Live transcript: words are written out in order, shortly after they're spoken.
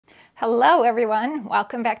Hello everyone,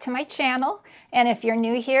 welcome back to my channel. And if you're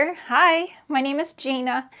new here, hi, my name is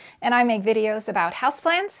Gina and I make videos about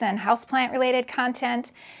houseplants and houseplant related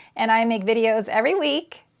content. And I make videos every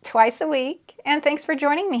week, twice a week. And thanks for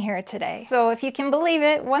joining me here today. So if you can believe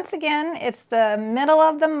it, once again, it's the middle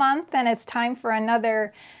of the month and it's time for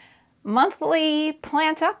another monthly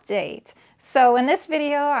plant update. So in this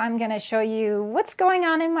video, I'm going to show you what's going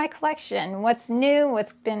on in my collection, what's new,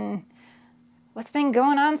 what's been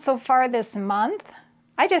going on so far this month.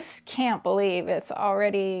 I just can't believe it's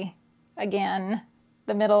already, again,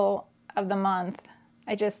 the middle of the month.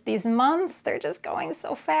 These months, they're just going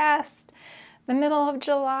so fast. The middle of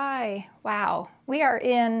July, wow. We are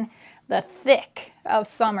in the thick of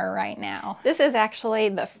summer right now. This is actually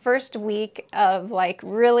the first week of like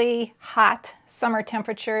really hot summer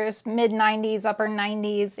temperatures, mid 90s, upper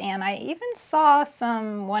 90s, and I even saw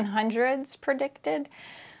some 100s predicted.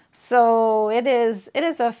 So it is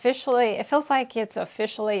officially, it feels like it's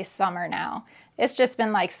officially summer now. It's just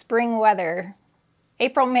been like spring weather,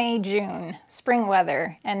 April, May, June, spring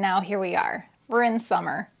weather, and now here we are. We're in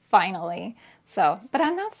summer, finally. So, but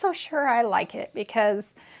I'm not so sure I like it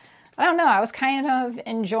because, I don't know, I was kind of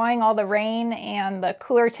enjoying all the rain and the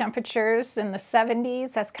cooler temperatures in the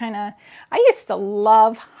 70s. That's kind of, I used to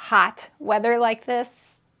love hot weather like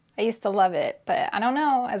this. I used to love it, but I don't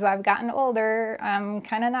know, as I've gotten older, I'm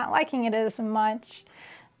kind of not liking it as much.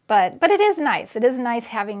 But it is nice. It is nice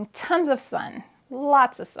having tons of sun,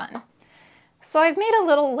 lots of sun. So I've made a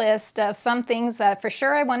little list of some things that for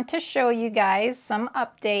sure I want to show you guys, some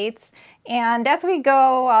updates. And as we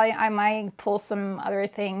go, I might pull some other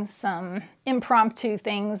things, some impromptu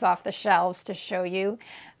things off the shelves to show you.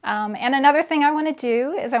 And another thing I want to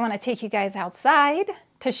do is I want to take you guys outside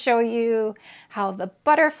to show you how the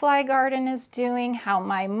butterfly garden is doing, how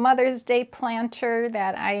my Mother's Day planter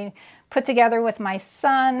that I put together with my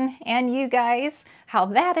son and you guys, how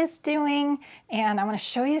that is doing. And I want to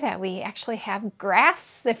show you that we actually have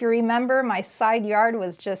grass. If you remember, my side yard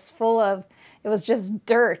was just full of, it was just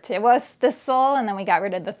dirt. It was thistle, and then we got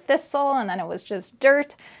rid of the thistle, and then it was just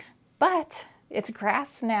dirt. But it's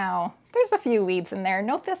grass now. There's a few weeds in there,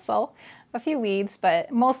 no thistle. A few weeds, but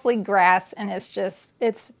mostly grass, and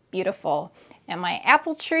it's beautiful. And my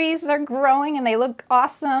apple trees are growing and they look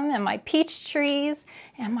awesome, and my peach trees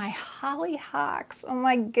and my hollyhocks. Oh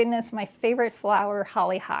my goodness, my favorite flower,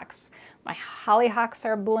 hollyhocks. My hollyhocks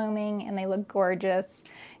are blooming and they look gorgeous.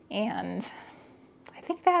 And I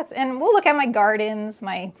think and we'll look at my gardens,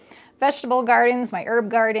 my vegetable gardens, my herb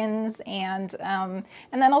gardens, and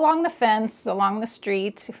then along the fence, along the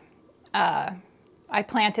street, I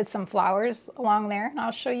planted some flowers along there, and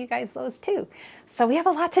I'll show you guys those too. So we have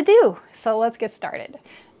a lot to do, so let's get started.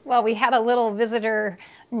 Well, we had a little visitor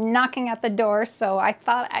knocking at the door, so I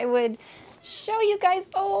thought I would show you guys.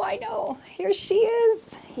 Oh, I know, here she is.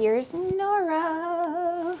 Here's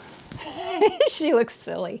Nora. She looks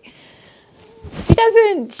silly. She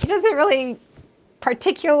doesn't really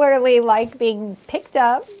particularly like being picked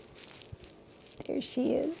up. There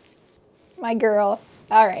she is, my girl.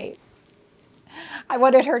 All right. I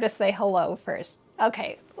wanted her to say hello first.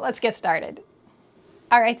 Okay, let's get started.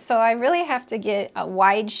 All right, so I really have to get a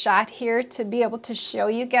wide shot here to be able to show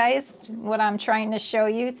you guys what I'm trying to show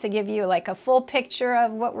you, to give you like a full picture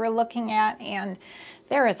of what we're looking at. And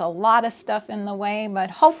there is a lot of stuff in the way, but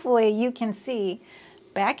hopefully you can see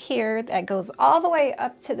back here that goes all the way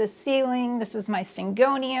up to the ceiling. This is my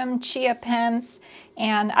Syngonium chia pens.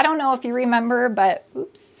 And I don't know if you remember, but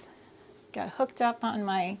oops, got hooked up on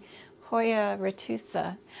my Hoya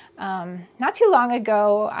retusa. Not too long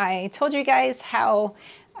ago, I told you guys how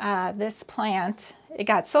this plant, it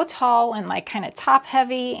got so tall and like kind of top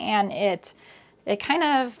heavy, and it kind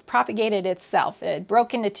of propagated itself. It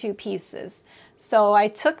broke into two pieces. So I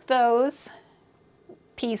took those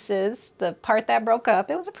pieces, the part that broke up,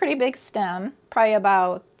 it was a pretty big stem, probably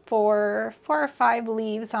about four or five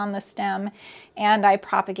leaves on the stem, and I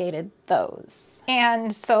propagated those.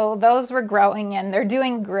 And so those were growing and they're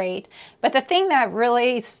doing great. But the thing that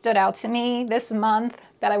really stood out to me this month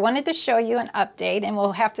that I wanted to show you an update, and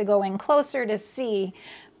we'll have to go in closer to see,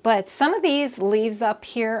 but some of these leaves up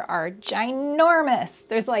here are ginormous.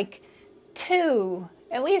 There's like two,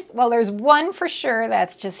 at least, well, there's one for sure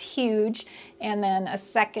that's just huge, and then a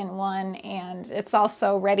second one, and it's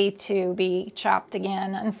also ready to be chopped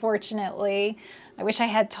again, unfortunately. I wish I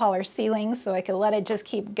had taller ceilings so I could let it just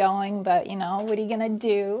keep going, but you know, what are you gonna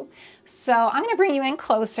do? So I'm gonna bring you in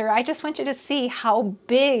closer. I just want you to see how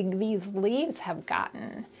big these leaves have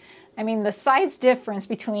gotten. I mean, the size difference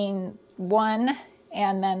between one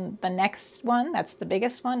and then the next one, that's the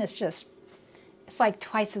biggest one, is just, it's like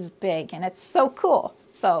twice as big, and it's so cool.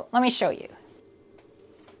 So let me show you.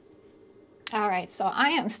 All right, so I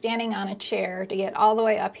am standing on a chair to get all the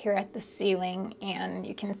way up here at the ceiling, and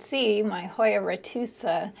you can see my Hoya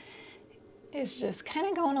retusa is just kind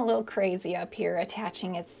of going a little crazy up here,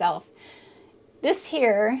 attaching itself. This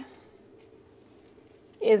here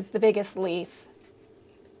is the biggest leaf.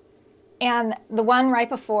 And the one right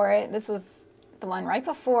before it, this was the one right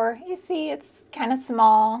before, you see it's kind of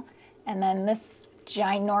small, and then this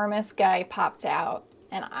ginormous guy popped out.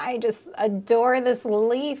 And I just adore this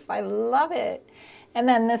leaf. I love it. And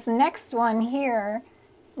then this next one here,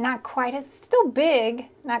 not quite as, still big,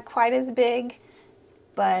 not quite as big,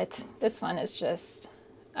 but this one is just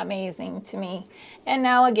amazing to me. And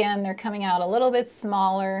now again, they're coming out a little bit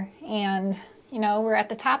smaller, and you know, we're at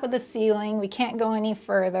the top of the ceiling. We can't go any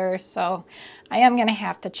further, so I am gonna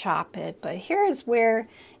have to chop it. But here's where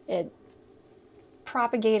it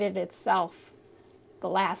propagated itself the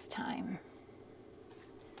last time.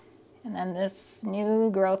 And then this new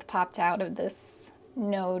growth popped out of this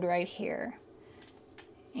node right here.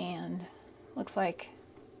 And looks like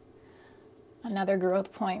another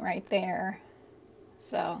growth point right there.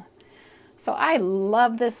 So I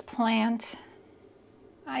love this plant.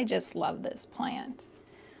 I just love this plant.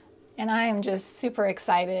 And I am just super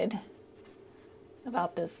excited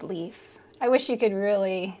about this leaf. I wish you could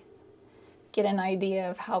really get an idea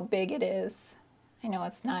of how big it is. I know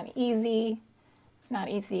it's not easy. It's not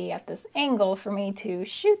easy at this angle for me to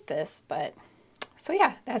shoot this, but so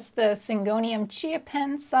yeah, that's the Syngonium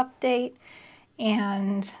chiapense update.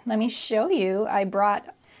 And let me show you, I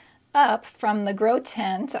brought up from the grow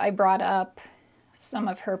tent, I brought up some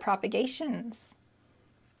of her propagations.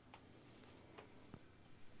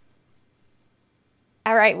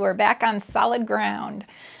 All right, we're back on solid ground.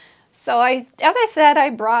 So as I said, I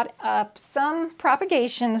brought up some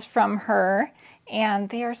propagations from her, and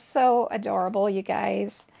they are so adorable, you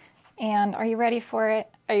guys. And are you ready for it?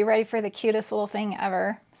 Are you ready for the cutest little thing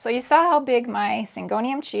ever? So you saw how big my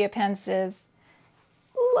Syngonium chiapense is.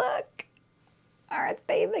 Look, aren't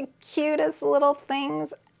they the cutest little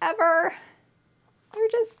things ever? They're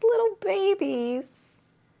just little babies.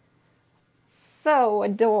 So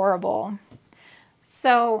adorable.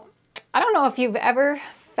 So I don't know if you've ever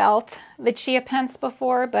felt the chiapense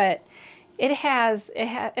before, but it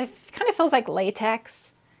kind of feels like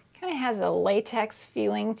latex. Kind of has a latex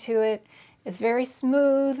feeling to it. It's very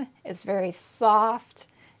smooth. It's very soft.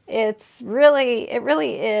 It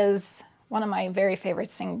really is one of my very favorite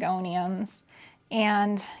Syngoniums.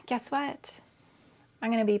 And guess what? I'm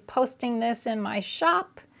going to be posting this in my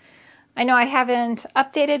shop. I know I haven't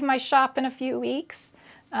updated my shop in a few weeks.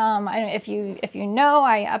 If you know,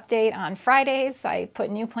 I update on Fridays. I put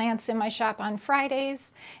new plants in my shop on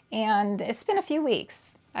Fridays, and it's been a few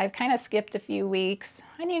weeks. I've kind of skipped a few weeks.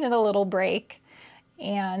 I needed a little break,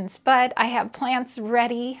 but I have plants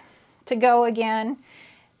ready to go again.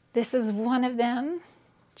 This is one of them,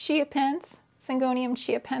 chiapense. Syngonium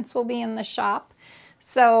chiapense will be in the shop.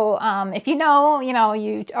 So if you know,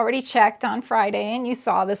 you already checked on Friday and you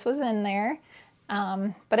saw this was in there.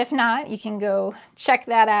 But if not, you can go check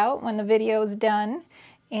that out when the video is done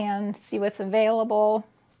and see what's available.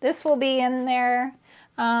 This will be in there.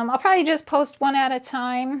 I'll probably just post one at a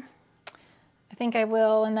time. I think I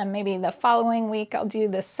will, and then maybe the following week I'll do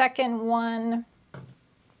the second one.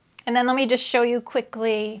 And then let me just show you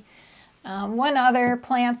quickly one other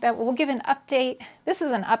plant that will give an update. This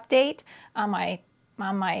is an update on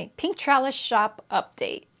my pink trellis shop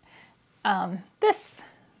update. This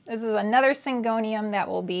is another Syngonium that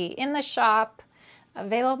will be in the shop,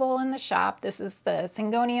 available in the shop. This is the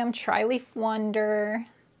Syngonium Tri-Leaf Wonder.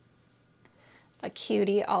 A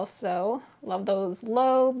cutie also. Love those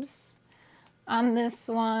lobes on this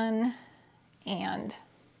one. And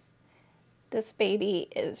this baby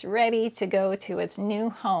is ready to go to its new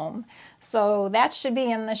home. So that should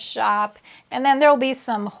be in the shop. And then there'll be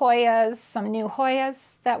some Hoyas, some new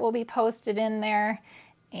Hoyas that will be posted in there.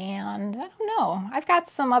 And I don't know, I've got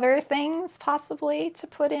some other things possibly to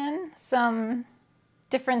put in, some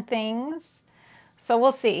different things. So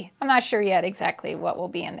we'll see. I'm not sure yet exactly what will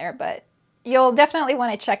be in there, but you'll definitely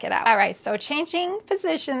want to check it out. All right, so changing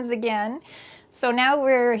positions again. So now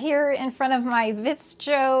we're here in front of my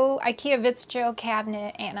IKEA Vitsjo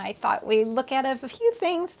cabinet, and I thought we'd look at a few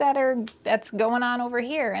things that's going on over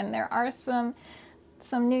here. And there are some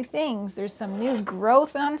new things. There's some new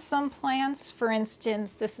growth on some plants. For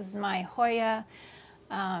instance, this is my Hoya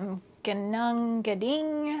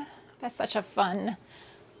Genungading. That's such a fun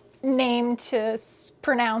name to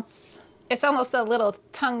pronounce. It's almost a little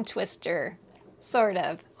tongue twister, sort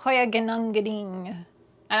of. Hoya Genungading.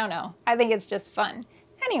 I don't know. I think it's just fun.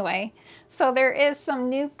 Anyway, so there is some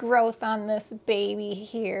new growth on this baby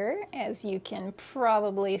here, as you can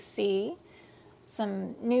probably see.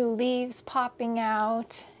 Some new leaves popping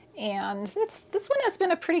out, and this one has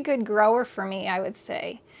been a pretty good grower for me, I would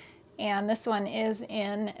say. And this one is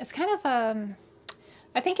it's kind of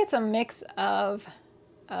I think it's a mix of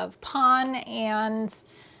pon and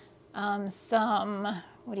some,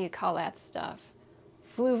 what do you call that stuff?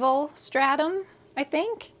 Fluval stratum, I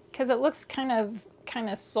think, because it looks kind of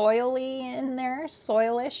soily in there,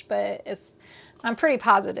 soilish, but I'm pretty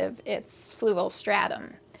positive it's fluval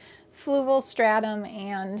stratum. Fluval stratum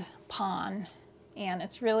and pon, and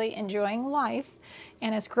it's really enjoying life,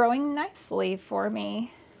 and it's growing nicely for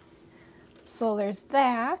me. So there's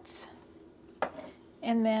that.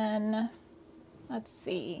 And then, let's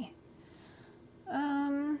see.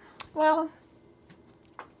 Well,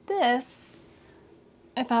 this,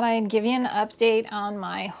 I thought I'd give you an update on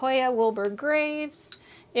my Hoya Wilbur Graves.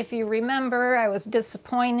 If you remember, I was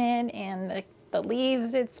disappointed in the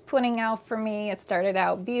leaves it's putting out for me. It started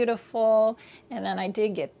out beautiful, and then I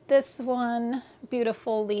did get this one,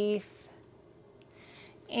 beautiful leaf,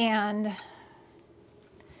 and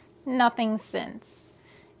nothing since.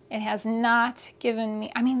 It has not given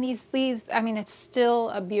me, I mean, these leaves, I mean, it's still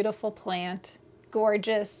a beautiful plant,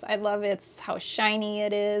 gorgeous. I love how shiny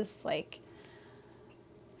it is. Like,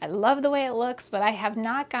 I love the way it looks, but I have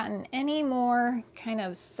not gotten any more kind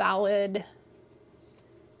of solid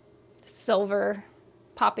silver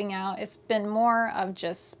popping out. It's been more of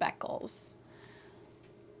just speckles.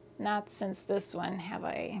 Not since this one have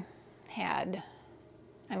I had,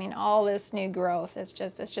 I mean, all this new growth is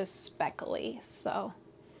it's just speckly. So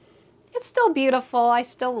it's still beautiful. I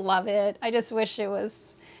still love it. I just wish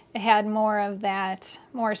it had more of that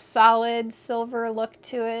more solid silver look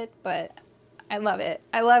to it, but I love it.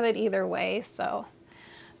 I love it either way. So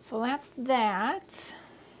that's that.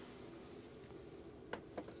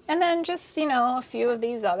 And then just, you know, a few of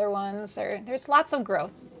these other ones. There's lots of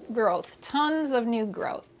growth, tons of new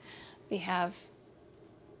growth. We have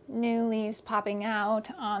new leaves popping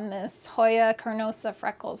out on this Hoya Carnosa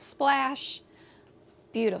Freckles Splash.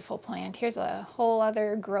 Beautiful plant. Here's a whole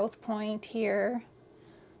other growth point here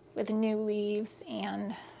with new leaves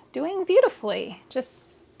and doing beautifully,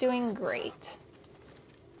 just doing great.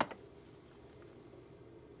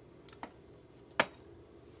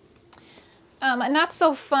 A not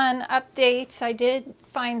so fun update. I did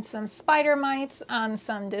find some spider mites on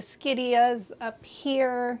some Discidias up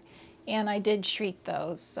here, and I did treat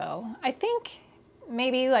those. So I think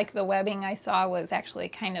maybe like the webbing I saw was actually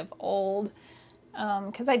kind of old,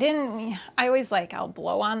 because I always I'll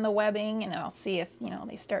blow on the webbing and I'll see if, you know,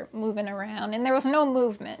 they start moving around, and there was no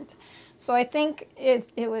movement. So I think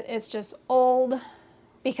it's just old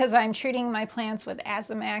because I'm treating my plants with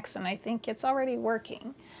Azamax, and I think it's already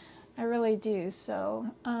working. I really do. So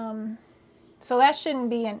so that shouldn't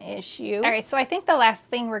be an issue. All right, so I think the last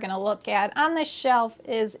thing we're going to look at on the shelf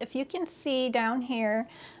is, if you can see down here,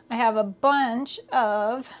 I have a bunch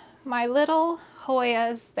of my little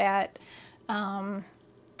Hoyas that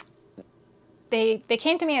they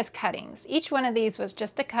came to me as cuttings. Each one of these was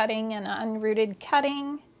just a cutting, an unrooted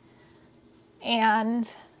cutting,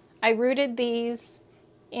 and I rooted these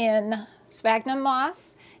in sphagnum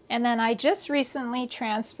moss. And then I just recently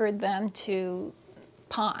transferred them to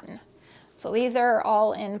pon. So these are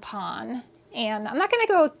all in pon. And I'm not going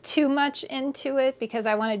to go too much into it because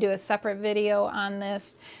I want to do a separate video on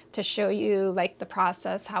this to show you like the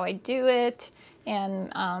process, how I do it,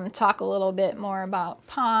 and talk a little bit more about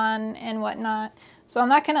pon and whatnot. So I'm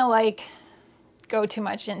not going to go too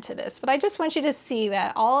much into this, but I just want you to see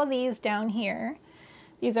that all of these down here,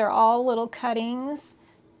 these are all little cuttings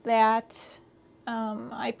that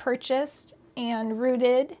I purchased and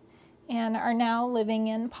rooted and are now living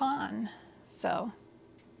in pon. So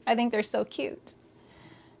I think they're so cute.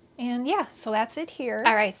 And yeah, so that's it here.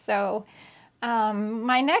 All right, so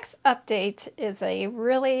my next update is a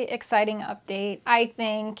really exciting update, I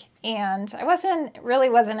think, and I really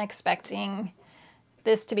wasn't expecting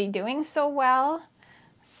this to be doing so well.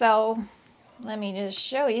 So let me just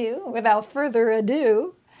show you without further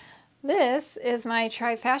ado. This is my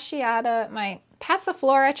trifasciata, my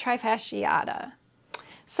Passiflora trifasciata.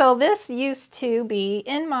 So this used to be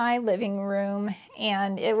in my living room,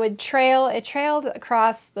 and it trailed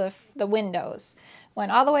across the windows,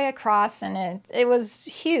 went all the way across, and it was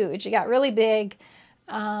huge. It got really big,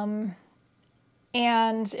 and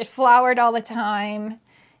it flowered all the time,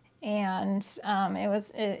 and it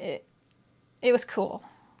was cool.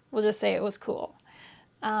 We'll just say it was cool.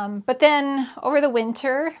 But then over the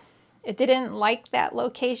winter, it didn't like that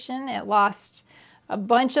location. It lost a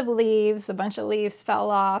bunch of leaves fell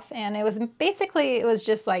off, and it was basically, it was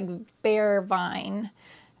just like bare vine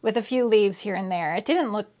with a few leaves here and there. It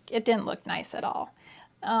didn't look nice at all.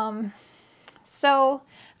 So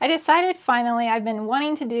I decided finally, I've been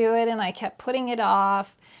wanting to do it and I kept putting it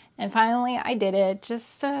off, and finally I did it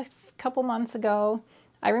just a couple months ago.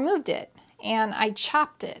 I removed it and I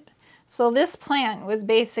chopped it. So this plant was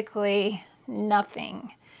basically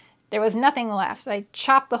nothing. There was nothing left. I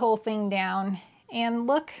chopped the whole thing down, and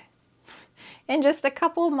look, in just a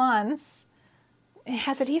couple months,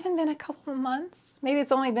 has it even been a couple of months? Maybe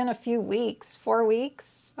it's only been a few weeks, 4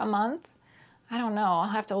 weeks, a month? I don't know, I'll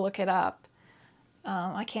have to look it up.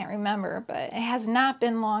 I can't remember, but it has not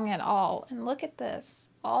been long at all. And look at this,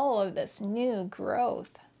 all of this new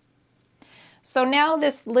growth. So now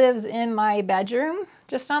this lives in my bedroom,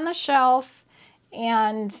 just on the shelf,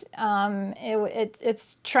 and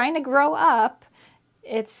it's trying to grow up.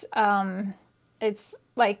 It's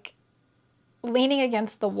like leaning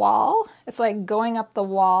against the wall. It's like going up the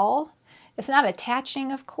wall. It's not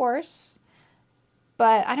attaching, of course,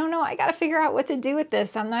 but I don't know. I got to figure out what to do with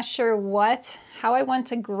this. I'm not sure how I want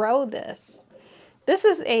to grow this. This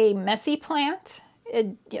is a messy plant.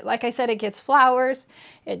 Like I said, it gets flowers.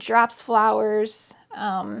 It drops flowers.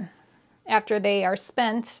 After they are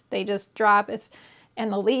spent, they just drop.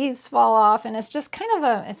 And the leaves fall off, and it's just kind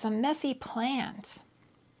of it's a messy plant.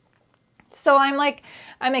 So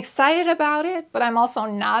I'm excited about it, but I'm also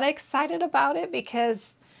not excited about it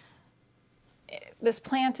because this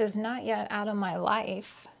plant is not yet out of my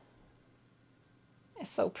life.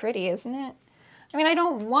 It's so pretty, isn't it? I mean, I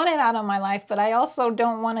don't want it out of my life, but I also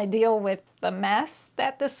don't want to deal with the mess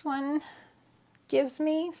that this one gives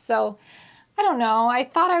me. So I don't know. I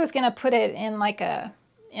thought I was going to put it in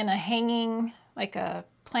in a hanging, like a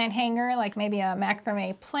plant hanger, like maybe a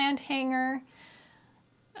macrame plant hanger.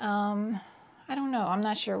 I don't know. I'm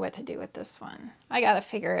not sure what to do with this one. I got to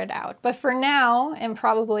figure it out. But for now, and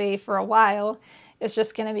probably for a while, it's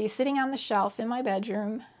just going to be sitting on the shelf in my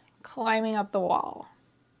bedroom, climbing up the wall.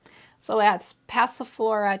 So that's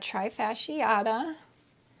Passiflora trifasciata.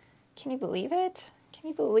 Can you believe it? Can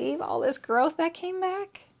you believe all this growth that came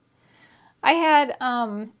back? I had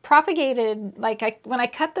propagated, when I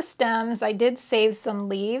cut the stems, I did save some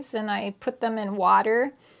leaves and I put them in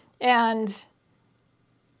water, and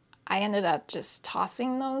I ended up just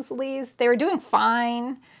tossing those leaves. They were doing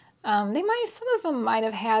fine. Some of them might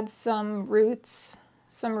have had some roots,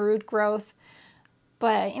 some root growth,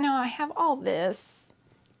 but you know, I have all this,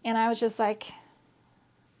 and I was just like,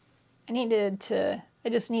 I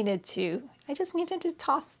just needed to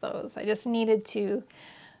toss those. I just needed to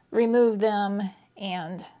remove them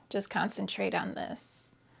and just concentrate on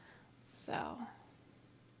this. So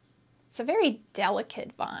it's a very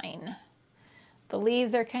delicate vine. The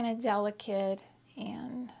leaves are kind of delicate,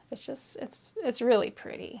 and it's really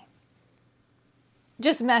pretty.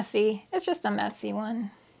 Just messy. It's just a messy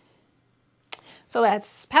one. So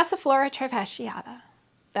that's Passiflora trifasciata.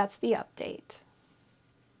 That's the update.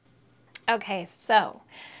 Okay, so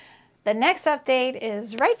the next update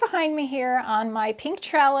is right behind me here on my pink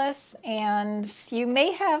trellis, and you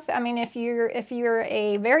may have, I mean, if you're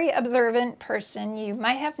a very observant person, you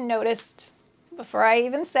might have noticed before I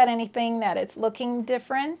even said anything that it's looking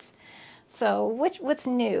different. So what's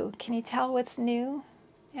new? Can you tell what's new?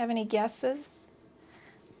 You have any guesses?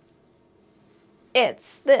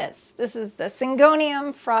 It's this. This is the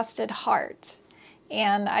Syngonium frosted heart.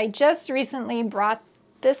 And I just recently brought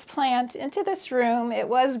this plant into this room. It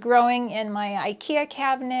was growing in my IKEA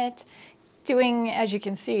cabinet, doing, as you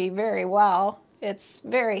can see, very well. It's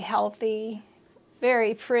very healthy,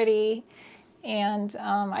 very pretty. And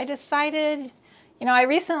I decided, you know, I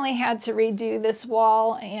recently had to redo this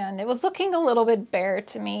wall, and it was looking a little bit bare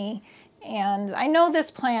to me. And I know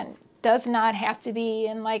this plant does not have to be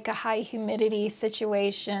in like a high humidity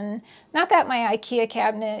situation. Not that my IKEA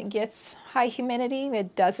cabinet gets high humidity.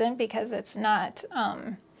 It doesn't, because it's not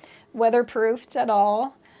weatherproofed at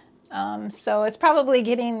all. So it's probably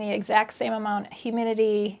getting the exact same amount of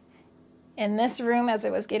humidity in this room as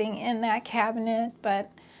it was getting in that cabinet. But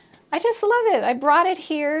I just love it. I brought it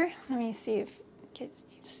here. Let me see if you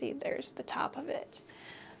see, there's the top of it.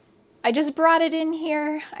 I just brought it in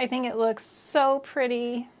here. I think it looks so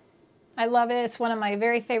pretty. I love it. It's one of my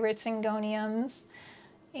very favorite Syngoniums.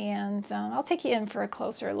 And I'll take you in for a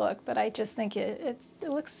closer look, but I just think it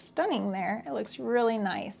looks stunning there. It looks really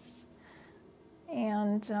nice.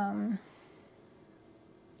 And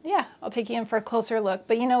yeah, I'll take you in for a closer look.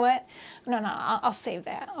 But you know what? No, I'll save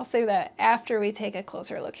that. I'll save that after we take a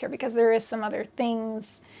closer look here, because there is some other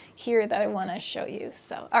things here that I want to show you.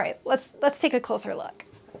 So, all right, let's take a closer look.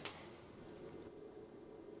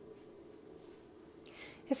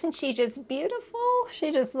 Isn't she just beautiful? She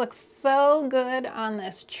just looks so good on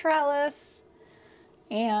this trellis.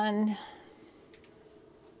 And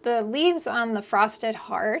the leaves on the frosted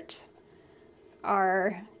heart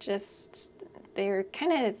are just, they're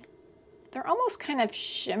almost kind of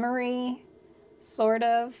shimmery, sort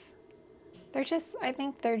of. They're just, I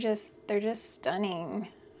think they're just stunning.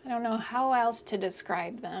 I don't know how else to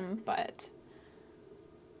describe them, but.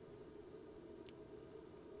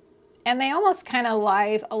 And they almost kind of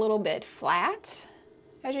lie a little bit flat,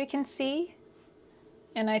 as you can see.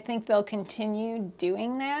 And I think they'll continue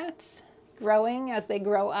doing that, growing as they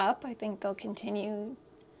grow up. I think they'll continue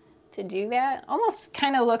to do that. Almost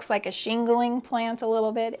kind of looks like a shingling plant a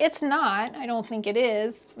little bit. It's not. I don't think it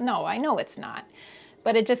is. No, I know it's not.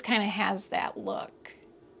 But it just kind of has that look.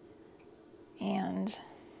 And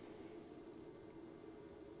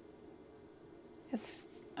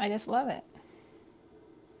I just love it.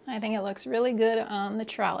 I think it looks really good on the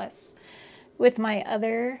trellis with my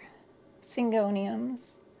other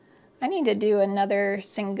Syngoniums. I need to do another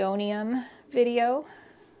Syngonium video,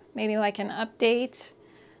 maybe like an update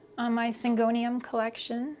on my Syngonium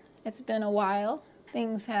collection. It's been a while.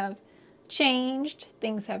 Things have changed,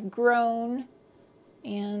 things have grown,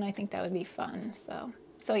 and I think that would be fun.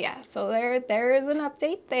 So yeah, so there is an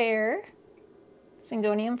update there.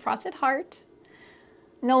 Syngonium frosted heart,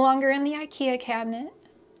 no longer in the IKEA cabinet,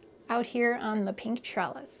 out here on the pink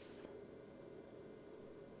trellis.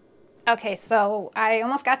 Okay, so I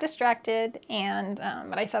almost got distracted, and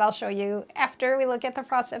but I said I'll show you after we look at the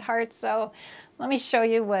frosted heart. So let me show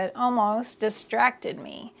you what almost distracted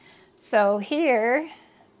me. So here,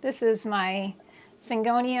 this is my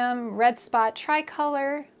Syngonium red spot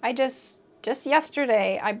tricolor. I just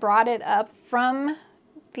yesterday I brought it up from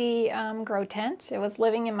the grow tent. It was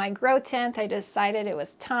living in my grow tent. I decided it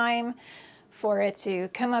was time for it to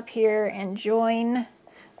come up here and join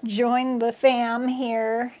the fam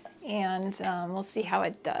here, and we'll see how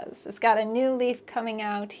it does. It's got a new leaf coming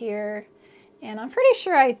out here, and I'm pretty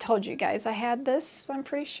sure I told you guys I had this. I'm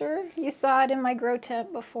pretty sure you saw it in my grow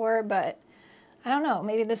tent before, but I don't know,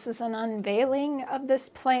 maybe this is an unveiling of this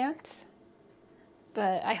plant,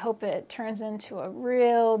 but I hope it turns into a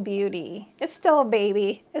real beauty. It's still a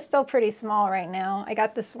baby. It's still pretty small right now. I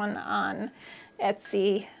got this one on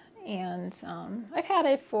Etsy, and I've had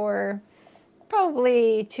it for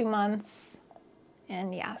probably 2 months.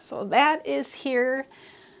 And yeah, so that is here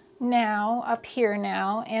now, up here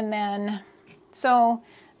now. And then, so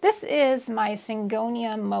this is my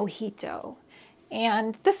Syngonium Mojito.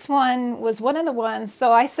 And this one was one of the ones,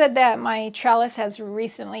 so I said that my trellis has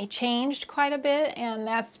recently changed quite a bit, and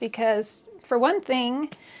that's because, for one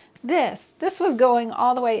thing, this was going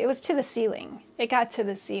all the way, it was to the ceiling. It got to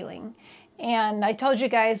the ceiling. And I told you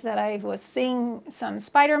guys that I was seeing some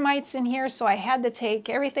spider mites in here, so I had to take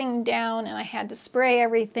everything down and I had to spray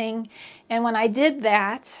everything. And when I did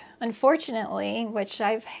that, unfortunately, which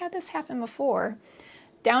I've had this happen before,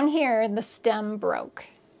 down here the stem broke.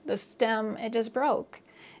 The stem, it just broke.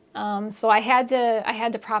 So I had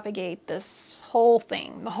to propagate this whole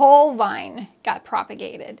thing. The whole vine got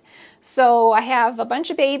propagated. So I have a bunch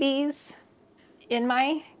of babies in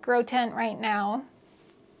my grow tent right now.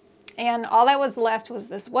 And all that was left was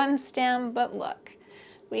this one stem, but look,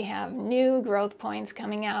 we have new growth points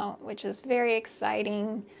coming out, which is very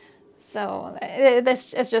exciting. So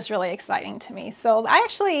this is just really exciting to me. So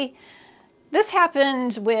this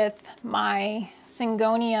happened with my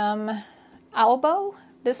Syngonium albo.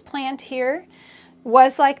 This plant here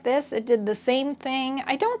was like this. It did the same thing.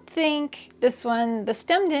 I don't think this one, the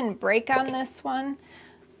stem didn't break on this one.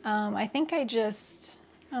 I think I just,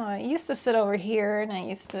 oh, it used to sit over here, and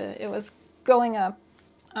it was going up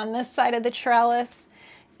on this side of the trellis,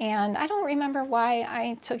 and I don't remember why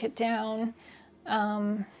I took it down.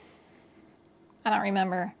 I don't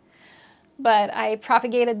remember, but I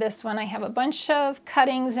propagated this one. I have a bunch of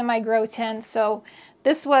cuttings in my grow tent, so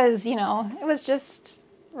this was, you know, it was just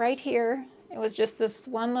right here. It was just this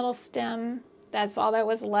one little stem. That's all that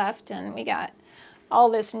was left, and we got all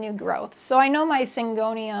this new growth. So I know my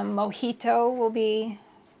Syngonium Mojito will be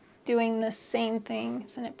doing the same thing.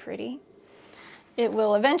 Isn't it pretty? It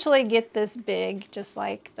will eventually get this big, just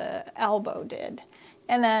like the elbow did.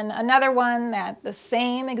 And then another one that the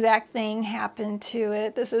same exact thing happened to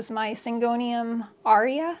it. This is my Syngonium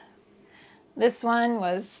Aria. This one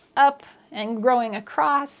was up and growing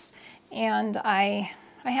across, and I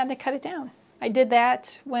had to cut it down. I did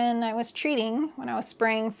that when I was treating, when I was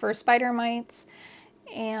spraying for spider mites,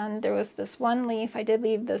 and there was this one leaf. I did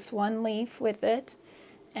leave this one leaf with it.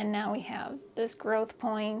 And now we have this growth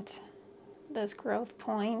point, this growth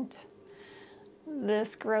point,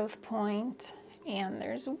 this growth point, and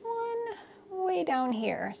there's one way down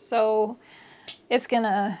here. So it's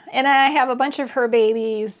gonna, and I have a bunch of her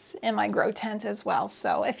babies in my grow tent as well.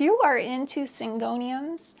 So if you are into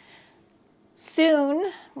Syngoniums,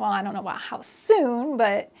 soon, well, I don't know about how soon,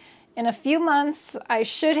 but in a few months, I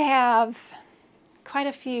should have quite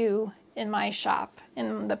a few in my shop,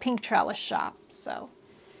 in the pink trellis shop. So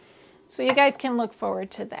you guys can look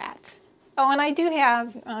forward to that. Oh, and I do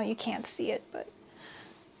have, you can't see it, but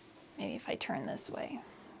maybe if I turn this way.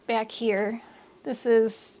 Back here, this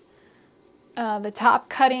is the top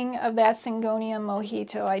cutting of that Syngonium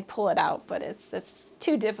mojito. I'd pull it out, but it's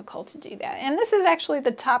too difficult to do that. And this is actually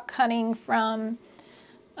the top cutting from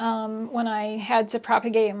when I had to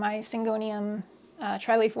propagate my Syngonium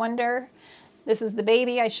Tri-Leaf Wonder. This is the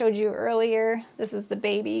baby I showed you earlier. This is the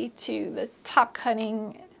baby to the top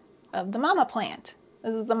cutting of the mama plant.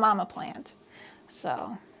 This is the mama plant.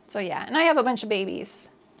 So yeah, and I have a bunch of babies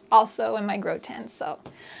also in my grow tent. So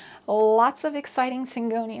lots of exciting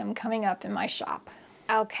Syngonium coming up in my shop.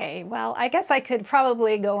 Okay, well, I guess I could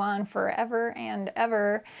probably go on forever and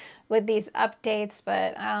ever with these updates,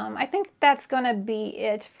 but I think that's gonna be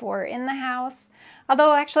it for in the house.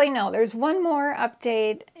 Although actually no, there's one more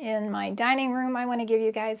update in my dining room I want to give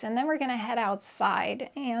you guys, and then we're gonna head outside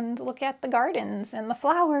and look at the gardens and the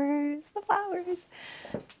flowers, the flowers,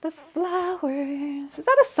 the flowers. Is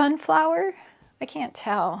that a sunflower? I can't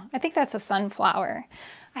tell. I think that's a sunflower.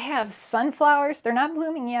 I have sunflowers. They're not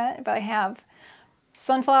blooming yet, but I have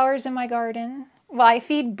sunflowers in my garden. Well, I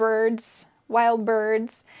feed birds, wild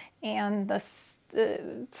birds, and the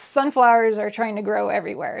sunflowers are trying to grow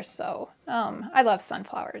everywhere. So I love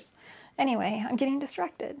sunflowers. Anyway, I'm getting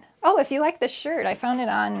distracted. Oh, if you like this shirt, I found it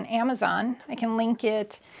on Amazon. I can link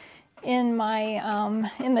it in my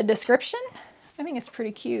in the description. I think it's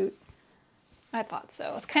pretty cute. I thought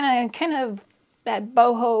so. It's kind of that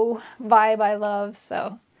boho vibe I love.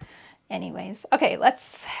 So anyways, okay,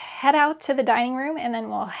 let's head out to the dining room and then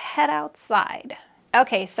we'll head outside.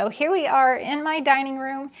 Okay, so here we are in my dining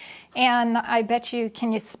room, and I bet you,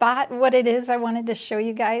 can you spot what it is I wanted to show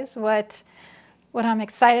you guys, what I'm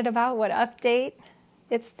excited about, what update?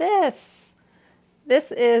 It's this.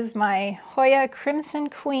 This is my Hoya Crimson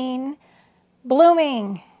Queen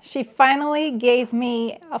blooming. She finally gave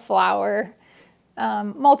me a flower,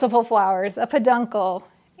 multiple flowers, a peduncle,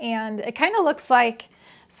 and it kind of looks like,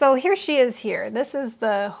 so here she is here. This is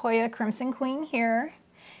the Hoya Crimson Queen here.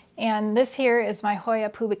 And this here is my Hoya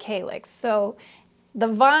pubicalyx. So the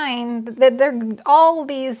vine, all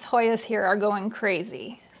these Hoyas here are going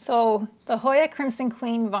crazy. So the Hoya Crimson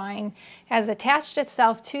Queen vine has attached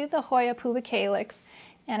itself to the Hoya pubicalyx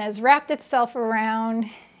and has wrapped itself around,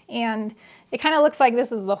 and it kind of looks like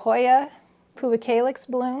this is the Hoya pubicalyx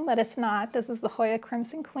bloom, but it's not. This is the Hoya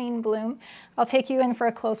Crimson Queen bloom. I'll take you in for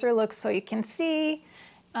a closer look so you can see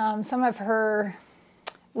some of her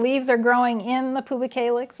leaves are growing in the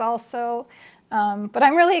pubicalyx also, but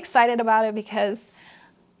I'm really excited about it because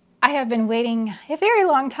I have been waiting a very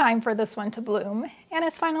long time for this one to bloom, and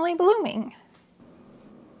it's finally blooming.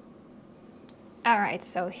 All right,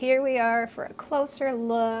 so here we are for a closer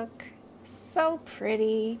look. So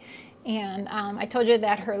pretty, and I told you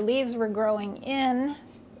that her leaves were growing in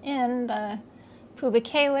the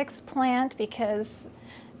pubicalyx plant because,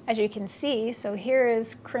 as you can see, so here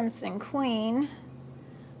is Crimson Queen.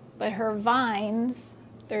 But her vines,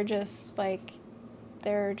 they're just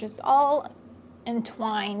all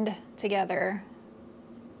entwined together.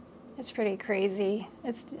 It's pretty crazy.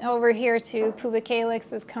 It's over here to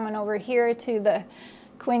pubicalyx, is coming over here to the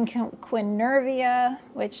Quinervia,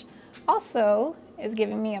 which also is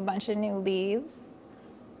giving me a bunch of new leaves.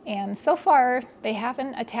 And so far, they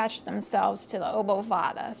haven't attached themselves to the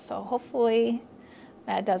obovata, so hopefully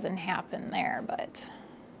that doesn't happen there, but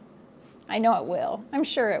I know it will. I'm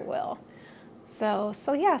sure it will. So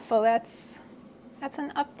yeah, so that's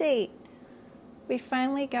an update. We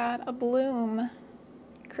finally got a bloom.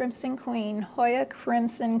 Crimson Queen, Hoya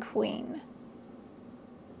Crimson Queen.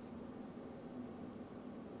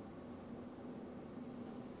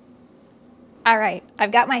 All right,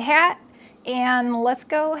 I've got my hat, and let's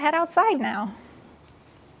go head outside now.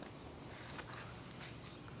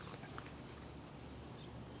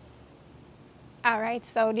 All right,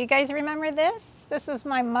 so do you guys remember this? This is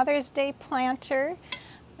my Mother's Day planter.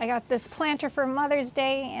 I got this planter for Mother's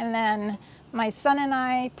Day, and then my son and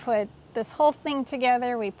I put this whole thing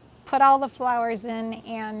together. We put all the flowers in,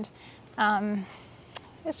 and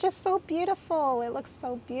it's just so beautiful. It looks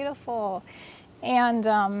so beautiful.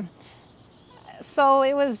 And so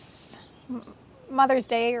it was Mother's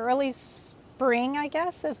Day, early spring, I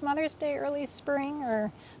guess, is Mother's Day early spring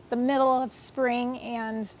or the middle of spring,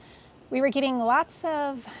 and we were getting lots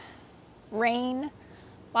of rain,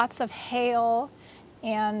 lots of hail,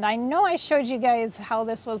 and I know I showed you guys how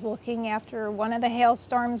this was looking after one of the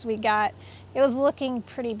hailstorms we got. It was looking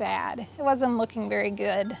pretty bad. It wasn't looking very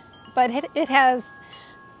good, but it has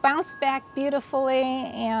bounced back beautifully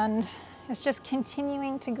and it's just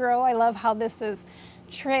continuing to grow. I love how this is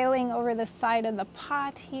trailing over the side of the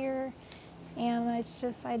pot here, and it's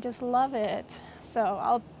just, I just love it. So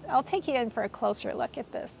I'll take you in for a closer look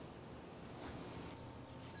at this.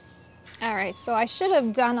 All right, so I should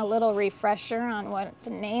have done a little refresher on what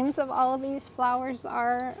the names of all of these flowers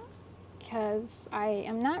are, because I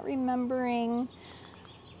am not remembering.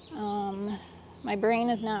 My brain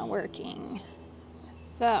is not working.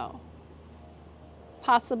 So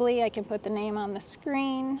possibly I can put the name on the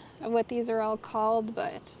screen of what these are all called,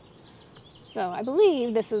 but so I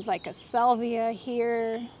believe this is like a salvia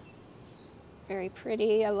here. Very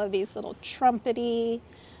pretty. I love these little trumpety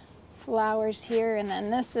flowers here. And then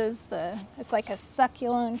this is it's like a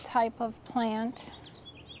succulent type of plant.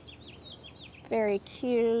 Very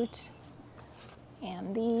cute.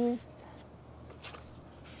 And these,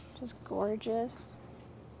 just gorgeous.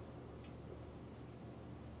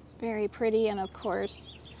 Very pretty. And of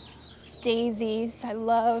course, daisies. I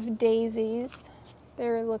love daisies.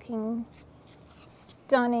 They're looking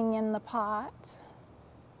stunning in the pot.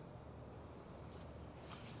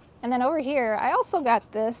 And then over here, I also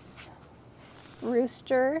got this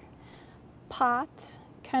rooster pot,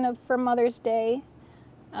 kind of for Mother's Day.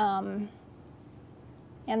 And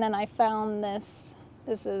then I found this.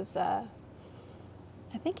 This is, I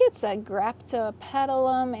think it's a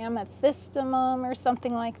Graptopetalum amethystimum or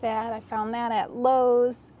something like that. I found that at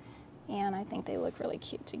Lowe's, and I think they look really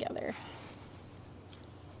cute together.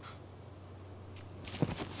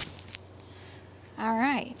 All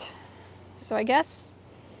right, so I guess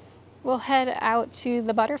we'll head out to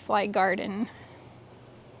the butterfly garden.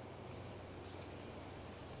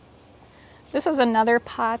 This was another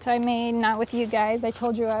pot I made, not with you guys. I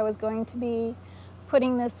told you I was going to be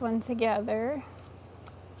putting this one together.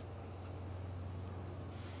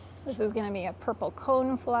 This is going to be a purple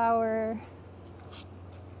coneflower.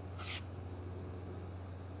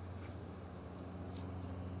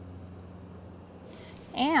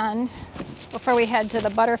 And before we head to the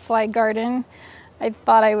butterfly garden, I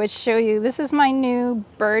thought I would show you, this is my new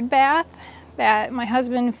bird bath that my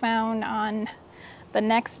husband found on the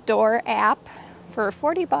Nextdoor app for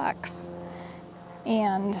 40 bucks.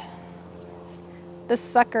 And this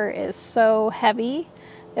sucker is so heavy.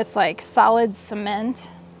 It's like solid cement.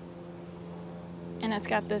 And it's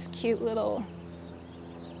got this cute little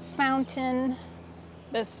fountain.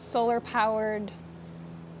 This solar powered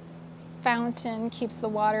fountain keeps the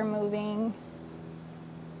water moving.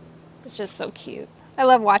 It's just so cute. I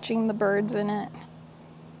love watching the birds in it.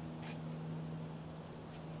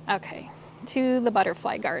 Okay, to the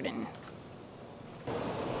butterfly garden.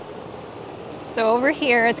 So over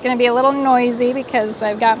here, it's gonna be a little noisy because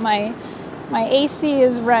I've got my AC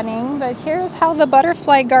is running, but here's how the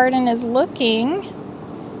butterfly garden is looking.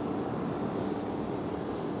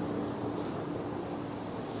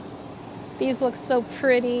 These look so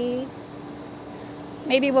pretty.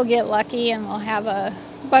 Maybe we'll get lucky and we'll have a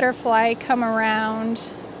butterfly come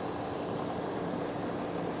around.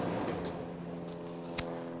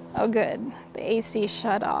 Oh good, the AC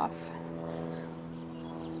shut off.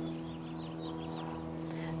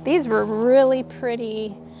 These were really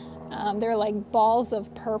pretty. They're like balls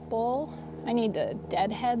of purple. I need to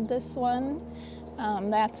deadhead this one.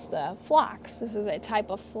 That's the phlox. This is a type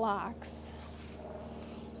of phlox.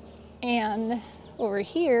 And over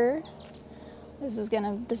here, this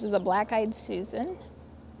is a black-eyed Susan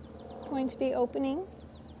going to be opening.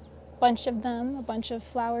 A bunch of them, a bunch of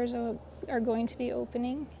flowers are going to be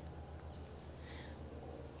opening.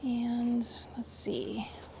 And let's see,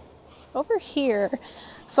 over here,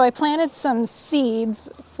 so I planted some seeds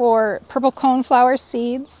for purple coneflower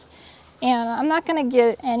seeds, and I'm not gonna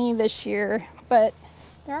get any this year, but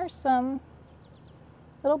there are some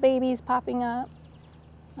little babies popping up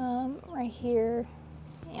right here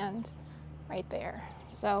and right there.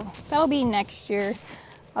 So that'll be next year.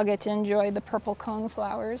 I'll get to enjoy the purple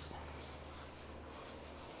coneflowers.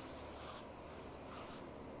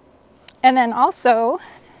 And then also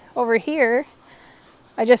over here,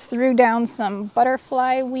 I just threw down some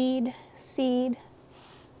butterfly weed seed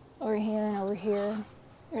over here and over here.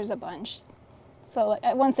 There's a bunch. So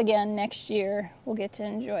once again, next year, we'll get to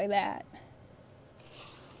enjoy that.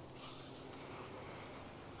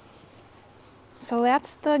 So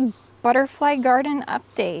that's the butterfly garden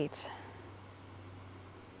update.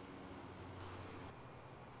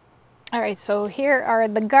 All right, so here are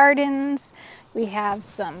the gardens. We have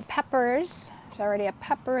some peppers. There's already a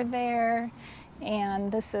pepper there.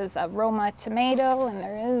 And this is a Roma tomato, and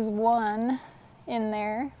there is one in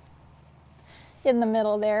there, in the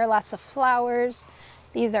middle there. Lots of flowers.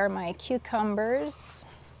 These are my cucumbers.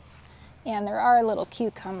 And there are little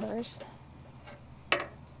cucumbers.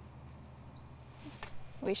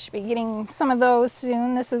 We should be getting some of those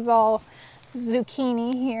soon. This is all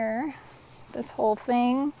zucchini here, this whole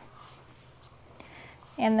thing.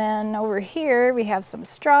 And then over here we have some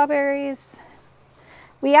strawberries.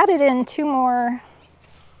 We added in 2 more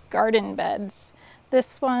garden beds,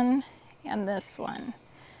 this one and this one.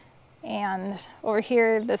 And over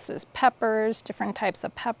here, this is peppers, different types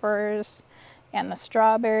of peppers, and the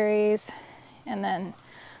strawberries. And then,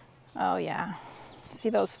 oh yeah,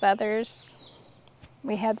 see those feathers?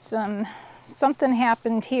 We had something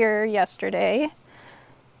happened here yesterday,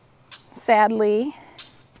 sadly,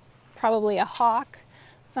 probably a hawk.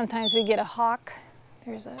 Sometimes we get a hawk.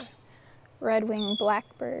 There's a red-winged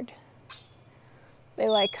blackbird. They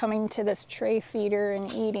like coming to this tray feeder and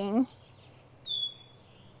eating.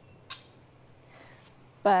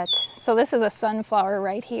 But, so this is a sunflower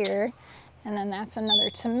right here, and then that's another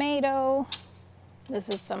tomato. This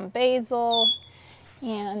is some basil,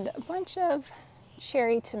 and a bunch of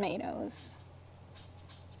cherry tomatoes.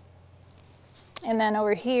 And then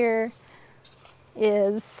over here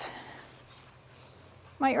is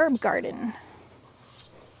my herb garden.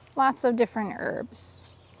 Lots of different herbs.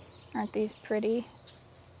 Aren't these pretty?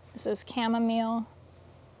 This is chamomile.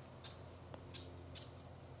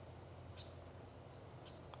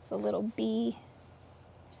 It's a little bee.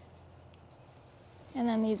 And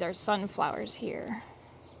then these are sunflowers here.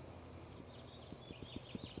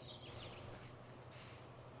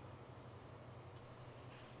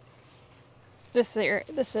 This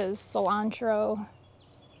is cilantro.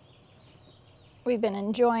 We've been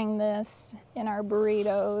enjoying this in our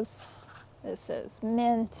burritos. This is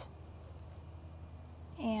mint.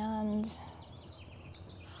 And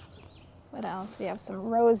what else? We have some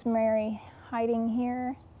rosemary hiding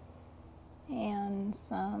here, and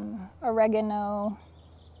some oregano,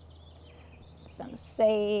 some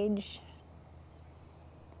sage,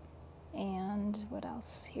 and what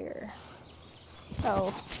else here?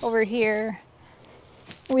 Oh, over here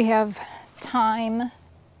we have thyme,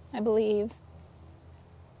 I believe.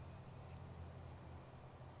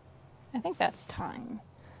 I think that's thyme.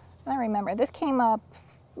 I don't remember. This came up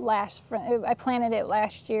I planted it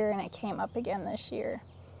last year and it came up again this year.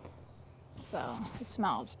 So it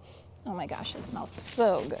smells, oh my gosh, it smells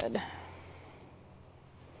so good.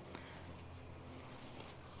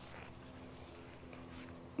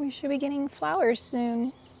 We should be getting flowers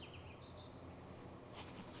soon.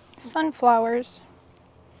 Sunflowers.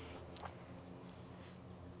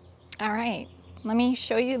 All right, let me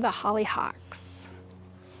show you the hollyhocks.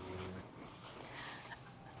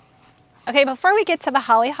 Okay, before we get to the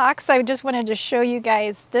hollyhocks, I just wanted to show you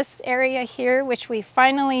guys this area here, which we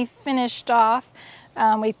finally finished off.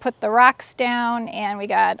 We put the rocks down and we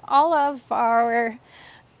got all of our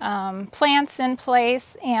plants in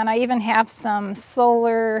place, and I even have some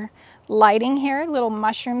solar lighting here, little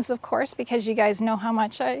mushrooms, of course, because you guys know how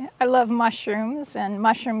much I love mushrooms and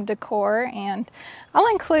mushroom decor, and I'll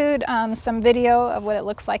include some video of what it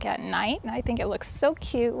looks like at night, and I think it looks so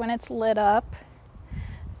cute when it's lit up.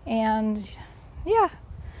 And yeah,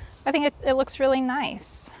 I think it looks really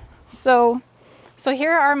nice. So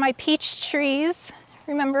here are my peach trees.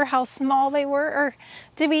 Remember how small they were? Or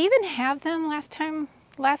did we even have them last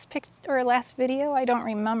video? I don't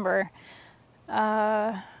remember.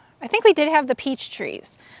 I think we did have the peach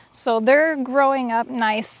trees. So they're growing up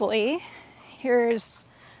nicely. These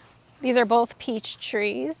are both peach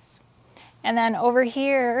trees. And then over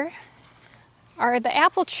here are the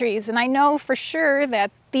apple trees. And I know for sure that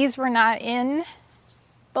these were not in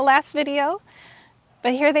the last video,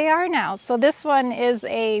 but here they are now. So this one is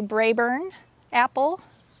a Braeburn apple.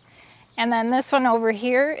 And then this one over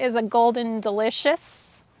here is a Golden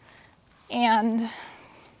Delicious. And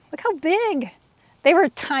look how big. They were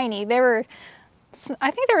tiny. I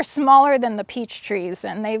think they were smaller than the peach trees,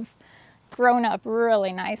 and they've grown up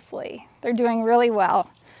really nicely. They're doing really well.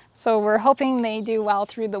 So we're hoping they do well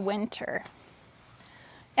through the winter.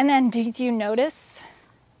 And then did you notice?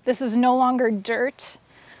 This is no longer dirt.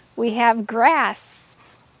 We have grass.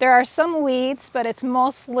 There are some weeds, but it's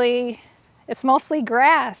mostly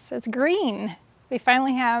grass. It's green. We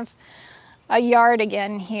finally have a yard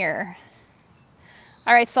again here.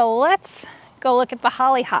 All right, so let's go look at the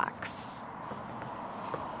hollyhocks.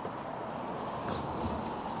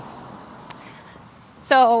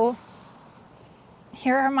 So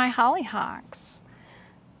here are my hollyhocks.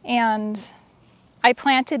 And I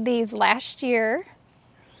planted these last year,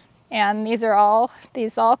 and these all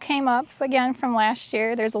came up again from last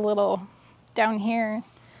year. There's a little down here,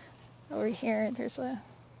 over here, there's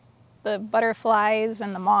the butterflies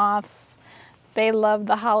and the moths. They love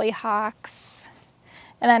the hollyhocks.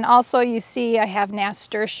 And then also you see I have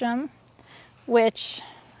nasturtium, which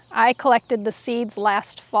I collected the seeds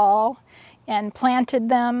last fall and planted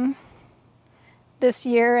them this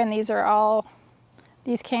year, and these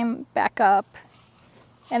came back up.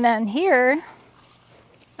 And then here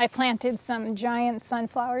I planted some giant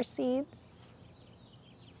sunflower seeds,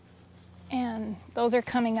 and those are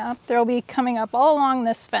coming up. They'll be coming up all along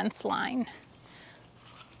this fence line.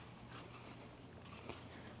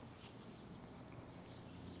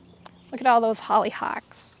 Look at all those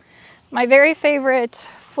hollyhocks. My very favorite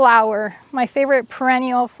flower, my favorite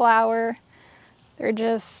perennial flower. They're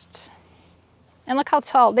just, and look how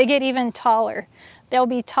tall. They get even taller. They'll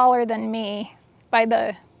be taller than me by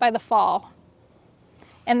the fall.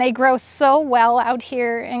 And they grow so well out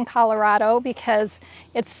here in Colorado because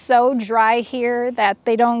it's so dry here that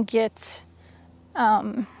they don't get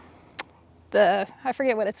I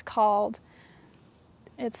forget what it's called.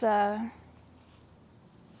 It's like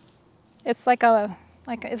is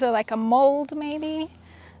it like a mold maybe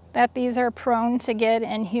that these are prone to get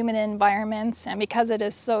in humid environments, and because it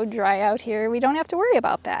is so dry out here, we don't have to worry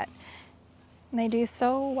about that. And they do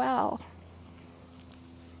so well.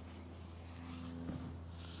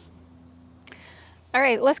 All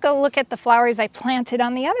right, let's go look at the flowers I planted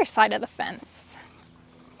on the other side of the fence.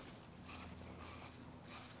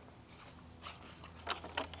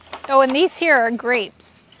 Oh, and these here are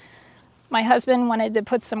grapes. My husband wanted to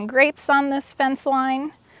put some grapes on this fence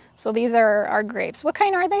line, so these are our grapes. What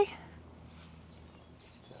kind are they?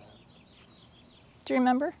 Do you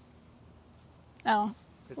remember? Oh.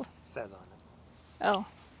 It says on it. Oh.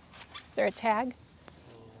 Is there a tag? Yeah.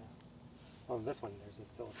 Oh, this one, there's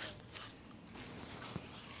still a tag.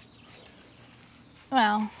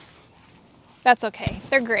 Well, that's okay.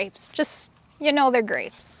 They're grapes. Just, you know they're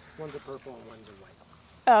grapes. One's a purple and one's a white.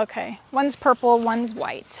 Oh, okay. One's purple, one's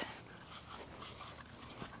white.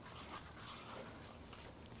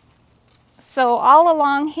 So all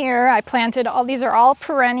along here, I planted these are all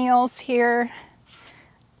perennials here,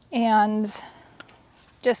 and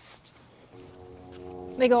just,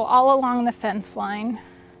 they go all along the fence line.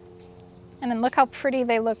 And then look how pretty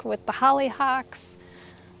they look with the hollyhocks.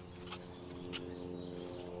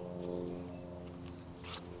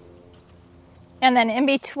 And then in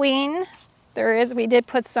between, we did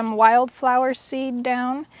put some wildflower seed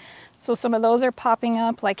down. So some of those are popping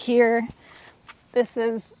up, like here. This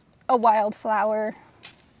is a wildflower.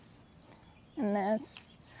 And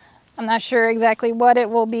this, I'm not sure exactly what it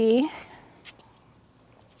will be.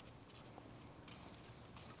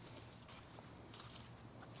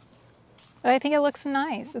 But I think it looks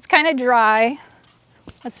nice. It's kind of dry.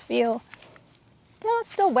 Let's feel. No, it's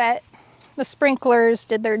still wet. The sprinklers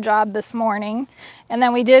did their job this morning. And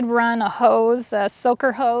then we did run a hose, a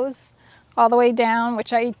soaker hose, all the way down,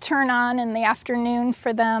 which I turn on in the afternoon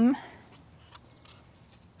for them.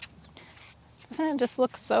 Doesn't it just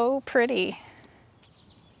look so pretty?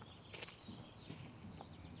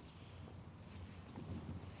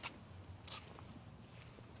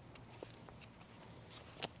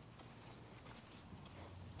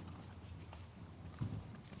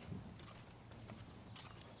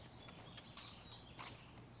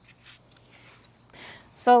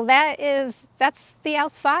 So that's the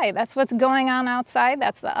outside. That's what's going on outside.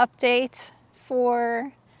 That's the update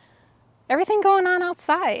for everything going on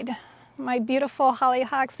outside. My beautiful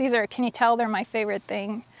hollyhocks. These are, can you tell, they're my favorite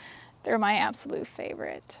thing. They're my absolute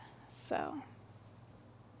favorite. So,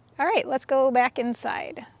 all right, let's go back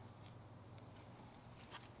inside.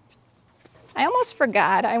 I almost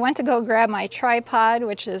forgot. I went to go grab my tripod,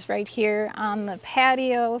 which is right here on the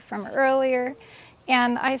patio from earlier.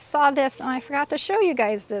 And I saw this and I forgot to show you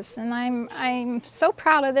guys this, and I'm so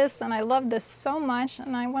proud of this, and I love this so much,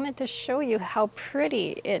 and I wanted to show you how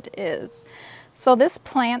pretty it is. So this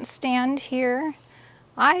plant stand here,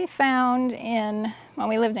 I found when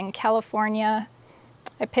we lived in California.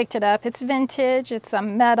 I picked it up. It's vintage, it's a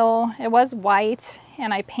metal. It was white,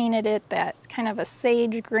 and I painted it that kind of a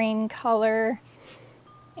sage green color.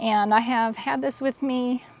 And I have had this with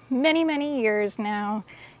me many, many years now.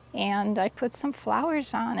 And I put some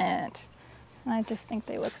flowers on it. And I just think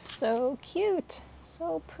they look so cute,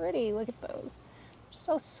 so pretty. Look at those,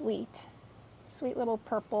 so sweet. Sweet little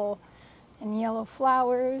purple and yellow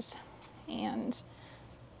flowers. And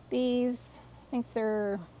these, I think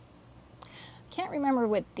they're Can't remember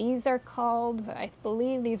what these are called, but I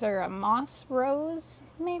believe these are a moss rose,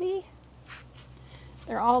 maybe?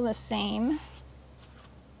 They're all the same.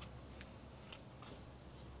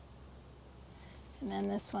 And then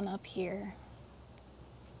this one up here.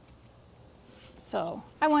 So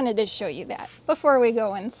I wanted to show you that before we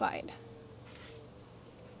go inside.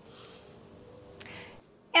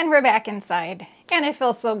 And we're back inside, and it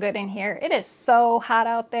feels so good in here. It is so hot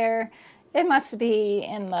out there. It must be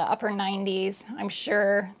in the upper 90s, I'm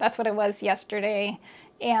sure. That's what it was yesterday.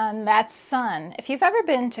 And that sun, if you've ever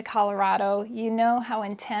been to Colorado, you know how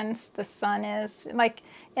intense the sun is, like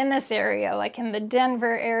in this area, like in the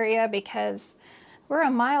Denver area, because we're a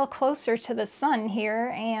mile closer to the sun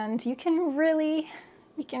here, and you can really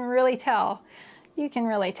tell. You can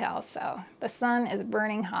really tell, so the sun is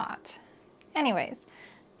burning hot. Anyways,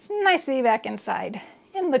 it's nice to be back inside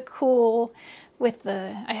in the cool with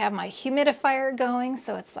I have my humidifier going,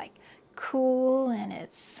 so it's like cool and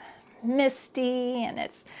it's misty and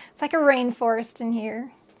it's like a rainforest in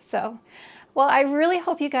here. So, well, I really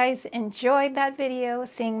hope you guys enjoyed that video,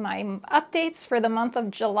 seeing my updates for the month of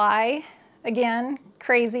July. Again,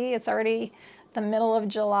 crazy, it's already the middle of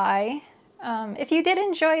July. If you did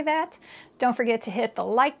enjoy that, don't forget to hit the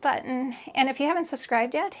like button. And if you haven't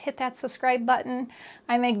subscribed yet, hit that subscribe button.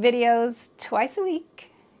 I make videos twice a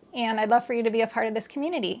week, and I'd love for you to be a part of this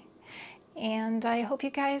community. And I hope you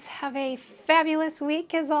guys have a fabulous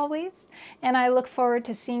week as always. And I look forward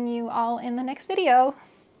to seeing you all in the next video.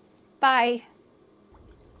 Bye.